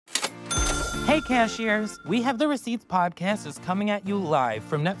Hey, cashiers! We Have the Receipts podcast is coming at you live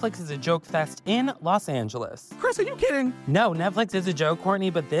from Netflix's A Joke Fest in Los Angeles. Chris, are you kidding? No, Netflix is a joke, Courtney,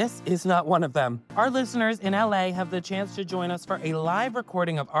 but this is not one of them. Our listeners in LA have the chance to join us for a live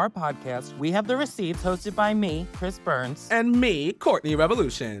recording of our podcast, We Have the Receipts, hosted by me, Chris Burns. And me, Courtney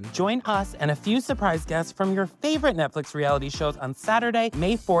Revolution. Join us and a few surprise guests from your favorite Netflix reality shows on Saturday,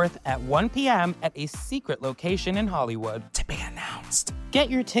 May 4th at 1 p.m. at a secret location in Hollywood. To be announced. Get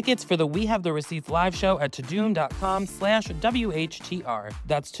your tickets for the We Have the Receipts live show at tudum.com/WHTR.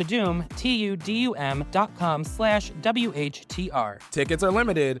 That's Tudum, TUDUM.com/WHTR. Tickets are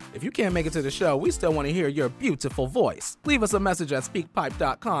limited. If you can't make it to the show, we still want to hear your beautiful voice. Leave us a message at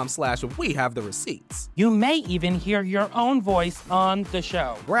speakpipe.com/We Have the Receipts. You may even hear your own voice on the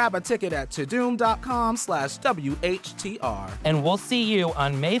show. Grab a ticket at tudum.com/WHTR. And we'll see you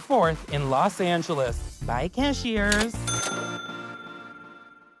on May 4th in Los Angeles. Bye, cashiers.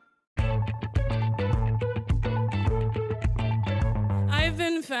 I've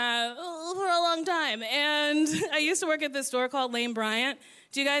been fat for a long time, and I used to work at this store called Lane Bryant.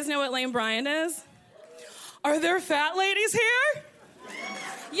 Do you guys know what Lane Bryant is? Are there fat ladies here?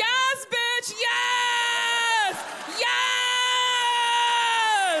 Yes, bitch, yes!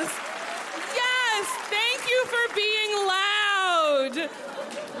 Yes! Yes, thank you for being loud.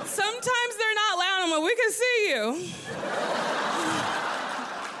 Sometimes they're not loud, I'm like, we can see you.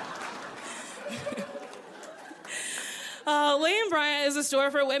 Lane Bryant is a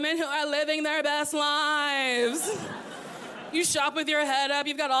store for women who are living their best lives. You shop with your head up,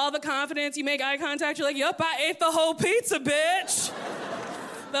 you've got all the confidence, you make eye contact, you're like, yup, I ate the whole pizza, bitch.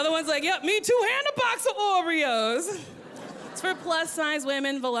 The other one's like, yup, me too, and a box of Oreos. It's for plus-size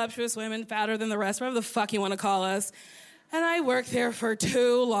women, voluptuous women, fatter than the rest, whatever the fuck you want to call us. And I worked there for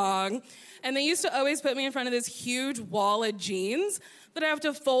too long. And they used to always put me in front of this huge wall of jeans that I have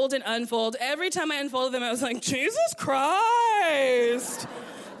to fold and unfold. Every time I unfolded them, I was like, Jesus Christ.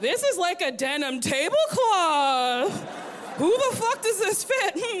 This is like a denim tablecloth. Who the fuck does this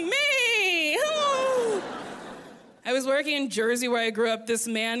fit? Me. I was working in Jersey where I grew up. This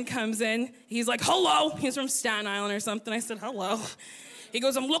man comes in. He's like, hello. He's from Staten Island or something. I said, hello. He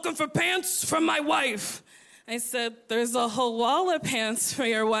goes, I'm looking for pants from my wife. I said, there's a whole wall of pants for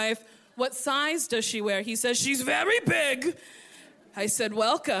your wife. What size does she wear? He says, she's very big. I said,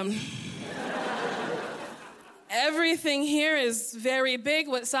 welcome. Everything here is very big.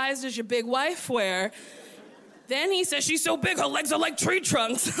 What size does your big wife wear? Then he says, she's so big, her legs are like tree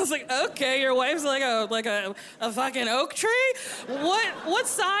trunks. I was like, okay, your wife's like a fucking oak tree? What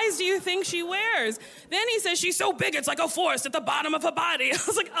size do you think she wears? Then he says, she's so big, it's like a forest at the bottom of her body. I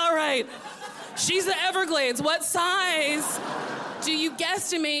was like, all right, she's the Everglades. What size do you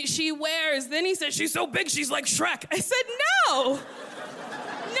guesstimate she wears? Then he says, she's so big, she's like Shrek. I said, no.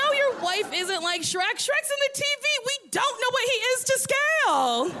 No, your wife isn't like Shrek. Shrek's in the TV. We don't know what he is to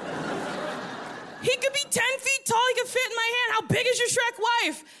scale. He could be 10 feet tall. He could fit in my hand. How big is your Shrek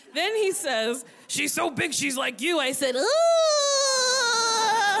wife? Then he says, she's so big, she's like you. I said, ooh.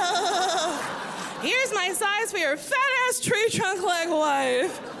 Here's my size for your fat-ass tree trunk leg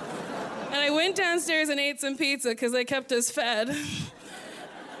wife. And I went downstairs and ate some pizza because they kept us fed.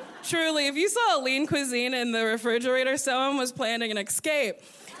 Truly, if you saw a lean cuisine in the refrigerator, someone was planning an escape.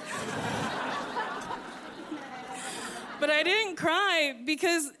 But I didn't cry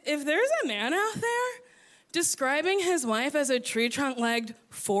because if there's a man out there describing his wife as a tree-trunk-legged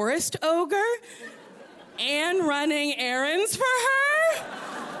forest ogre and running errands for her,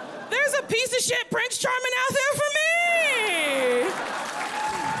 there's a piece of shit Prince Charming out there for me.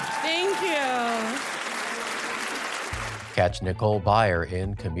 Thank you. Catch Nicole Byer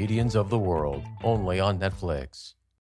in Comedians of the World, only on Netflix.